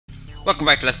Welcome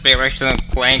back to Let's Play Ratchet and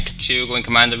Clank 2 Going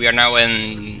Commando. We are now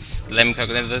in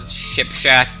the ship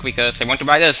shack because I want to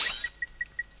buy this.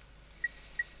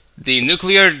 The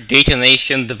nuclear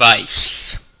detonation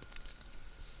device.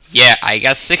 Yeah, I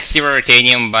got 60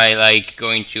 titanium by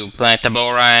going to Planet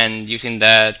Tabora and using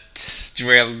that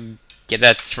get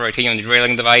that titanium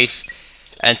drilling device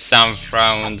and some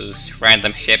from those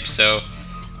random ships. So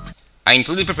I'm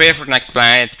totally prepared for the next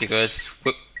planet because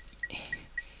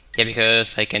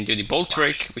because I can do the bolt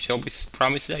trick, which I always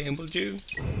promise that I will do.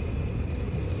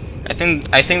 I think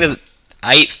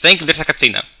there's a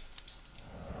casino.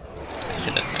 I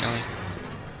said that finally.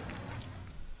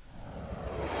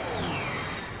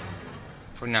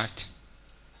 Or not.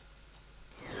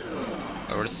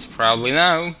 Or it's probably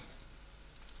now.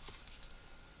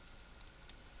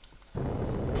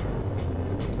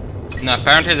 No,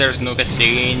 apparently there's no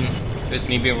cutscene. It's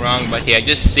me being wrong, but yeah,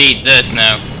 just see this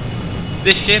now.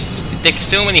 This ship takes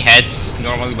so many heads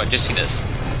normally, but just see this.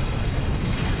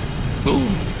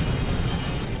 Boom.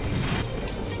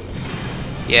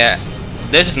 Yeah,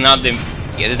 this is not the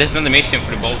mission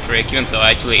for the bolt trick, even though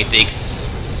actually it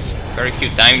takes very few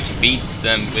time to beat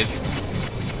them with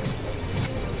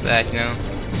that, you know.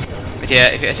 But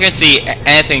yeah, as you can see,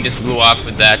 anything just blew up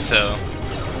with that, so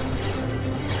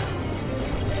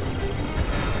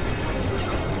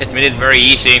it made it very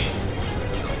easy.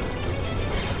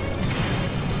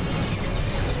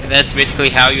 That's basically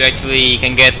how you actually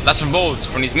can get lots of bolts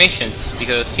from these missions,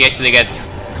 because you actually get,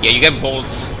 you get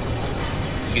bolts.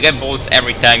 You get bolts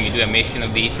every time you do a mission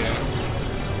of these, you know.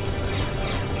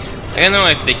 I don't know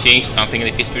if they changed something in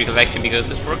the PS3 collection, because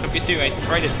this worked on PS3. I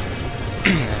tried it.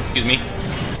 Excuse me.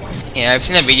 Yeah, I've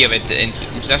seen a video of it in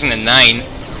 2009. You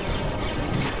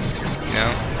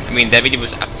know, I mean that video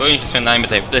was uploaded in 2009,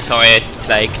 but I saw it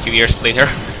like 2 years later.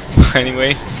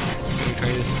 Anyway, let me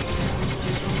try this.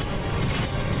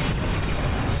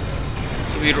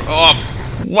 We're off.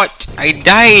 What? I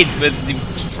died with the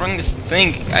strongest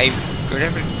thing I could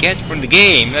ever get from the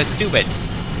game. That's stupid.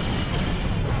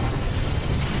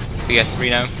 We got 3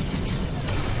 now.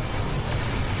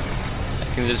 I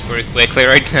can do this very quickly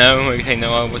right now because I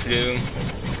know what to do.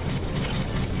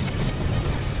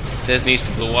 This needs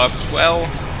to blow up as well.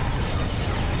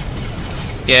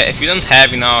 Yeah, if you don't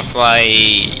have enough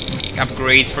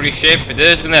upgrades for your ship,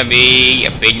 this is gonna be a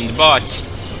pain in the butt.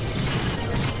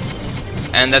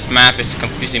 And that map is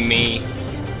confusing me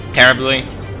terribly.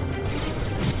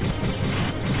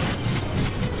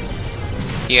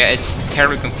 Yeah, it's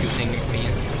terribly confusing in my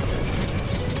opinion.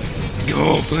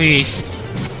 Go, please.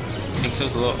 It's so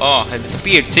slow. Oh, it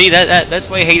disappeared. See, that's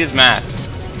why I hate this map.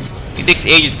 It takes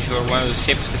ages before one of the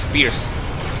ships disappears.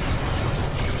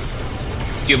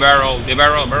 Do barrel,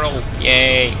 barrel.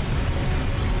 Yay.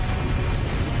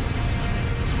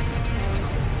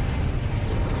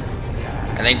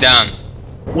 And I'm done.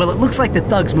 Well, it looks like the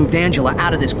thugs moved Angela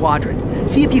out of this quadrant.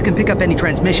 See if you can pick up any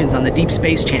transmissions on the deep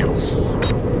space channels.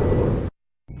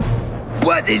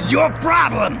 What is your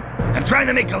problem? I'm trying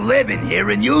to make a living here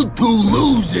and you two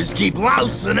losers keep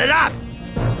lousing it up.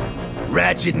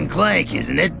 Ratchet and Clank,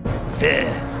 isn't it?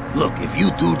 Look, if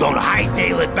you two don't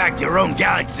hightail it back to your own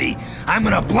galaxy, I'm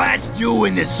gonna blast you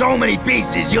into so many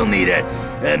pieces you'll need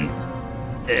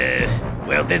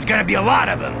well, there's gonna be a lot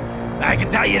of them. I can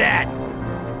tell you that.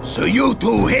 So you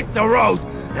two hit the road,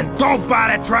 and don't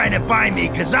bother trying to find me,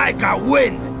 cause I've got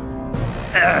wind.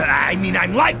 I mean,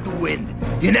 I'm like the wind.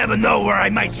 You never know where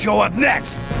I might show up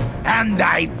next. And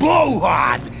I blow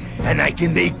hard, and I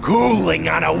can be cooling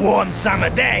on a warm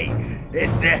summer day.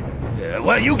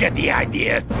 Well, you get the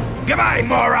idea. Goodbye,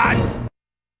 morons!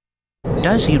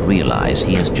 Does he realize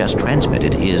he has just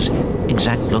transmitted his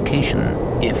exact location?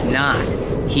 If not,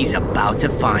 he's about to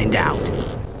find out.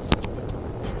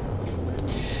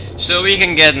 So we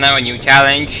can get now a new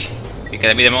challenge. We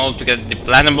gotta beat them all to get the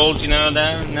platinum bolt, you know,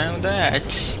 now that.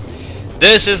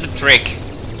 This is the trick.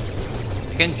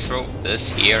 I can throw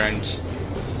this here and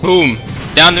boom!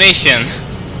 Down the mission!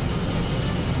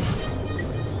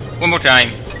 One more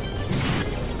time.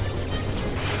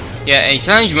 Yeah, in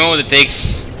challenge mode it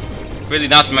takes really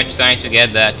not much time to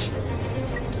get that.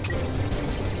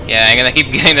 Yeah, I'm gonna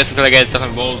keep getting this until I get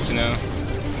 1,000 bolts, you know.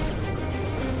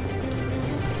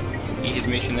 Easiest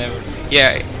mission ever.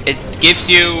 Yeah, it gives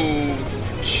you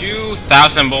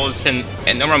 2,000 bolts in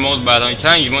normal mode, but on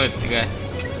challenge mode it's gonna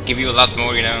give you a lot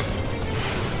more, you know.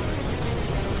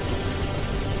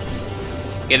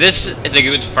 Yeah, this is a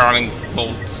good farming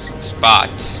bolt spot.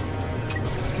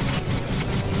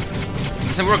 It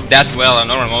doesn't work that well on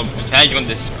normal mode, but challenge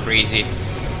mode is crazy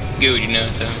good, you know,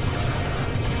 so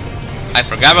I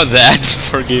forgot about that.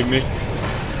 Forgive me.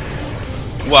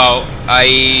 Wow,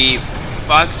 I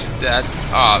fucked that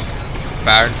up,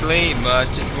 apparently, but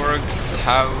it worked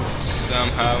out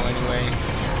somehow anyway.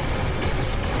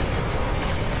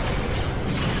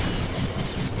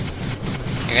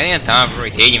 I'm getting a ton of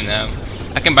Ratanium now.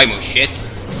 I can buy more shit.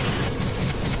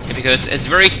 Because it's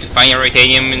very easy to find a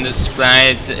Ratanium in this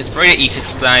planet. It's probably the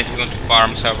easiest planet if you want to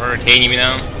farm some Ratanium, you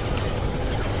know?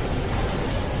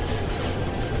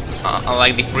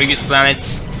 Unlike the previous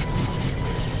planets,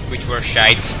 which were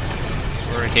shite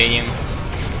for Ratanium.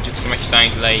 It took so much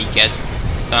time to like get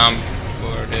some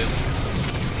for this.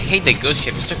 I hate the ghost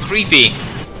ship, it's so creepy!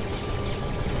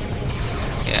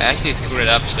 Yeah, I actually screwed it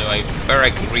up, so I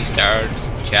can restart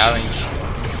the challenge.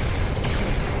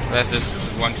 Let's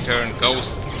just want to turn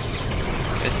ghost.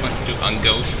 I just want to do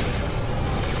unghost.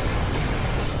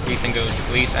 Please unghost,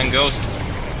 please unghost.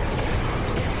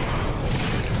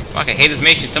 Fuck, I hate this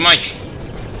mission so much.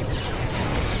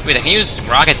 Wait, I can use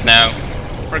rockets now.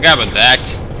 Forgot about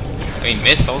that. I mean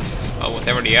missiles, or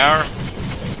whatever they are.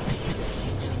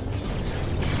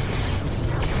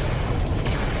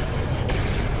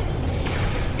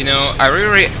 You know, I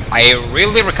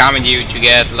really recommend you to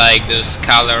get like those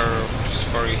colors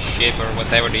for your ship or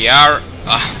whatever they are.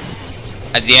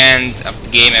 At the end of the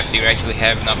game, after you actually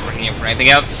have enough Ratanium for anything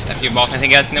else, after you bought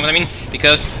anything else, you know what I mean?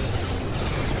 Because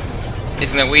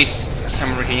it's gonna waste some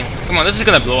Ratanium. Come on, this is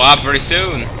gonna blow up very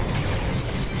soon.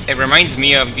 It reminds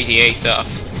me of GTA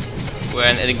stuff,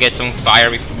 when it gets on fire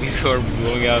before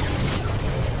blowing up.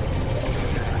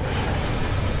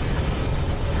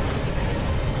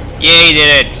 Yay,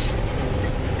 did it!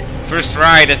 First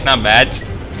try, that's not bad.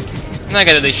 I'm not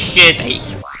gonna do shit.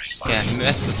 Yeah,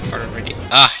 that's this part already.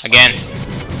 Ah, again.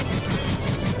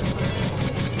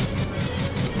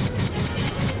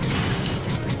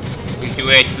 Please do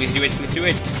it, please do it, please do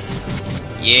it.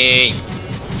 Yay.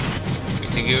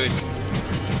 It's a good.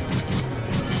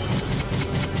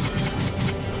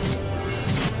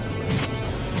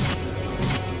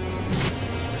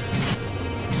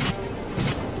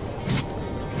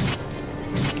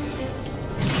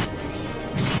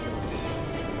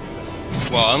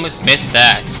 Well, I almost missed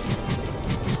that.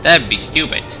 That'd be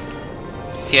stupid.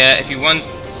 So yeah, if you want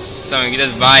some good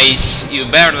advice, you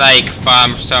better like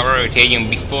farm some Ratanium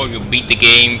before you beat the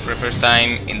game for the first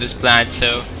time in this planet,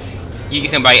 so you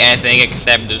can buy anything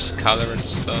except those colored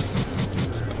stuff.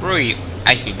 Probably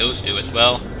actually those two as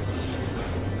well.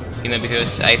 You know,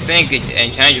 because I think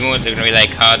in challenge mode they're gonna be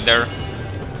like harder.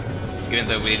 Even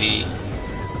though with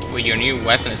your new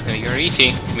weapon it's gonna be very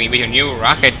easy. I mean, with your new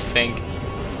rocket thing.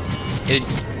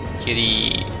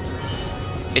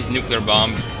 It's nuclear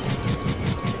bomb.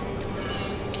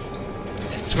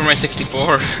 It's for my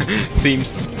 64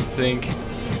 themes thing.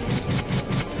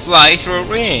 Fly through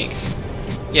rings.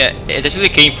 Yeah, it actually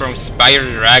came from Spire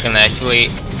the Dragon actually.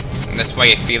 And that's why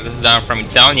I feel this is down from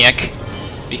Insomniac.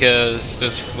 Because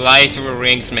those fly through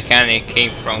rings mechanic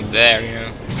came from there, you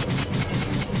know.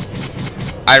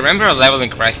 I remember a level in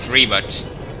Crash 3, but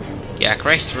yeah,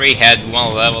 Crash 3 had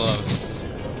one level of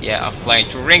flying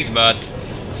through rings, but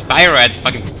Spyro had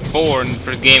fucking 4 in the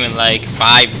first game and like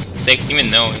 5, 6, even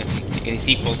know in the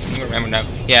sequels. I don't remember now.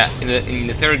 Yeah, in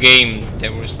the third game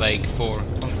there was like 4.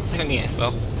 Oh, second game as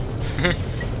well.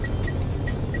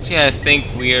 So yeah, I think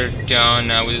we're done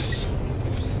now with this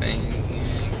thing.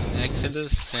 Exit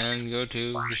this and go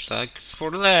to the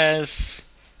for less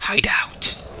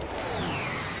hideout.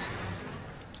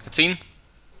 Cutscene?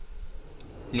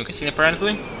 New cutscene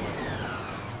apparently?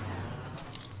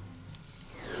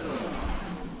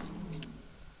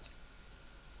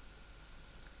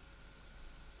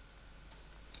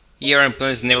 Here I'm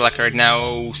playing Naval right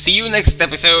now. See you next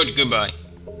episode. Goodbye.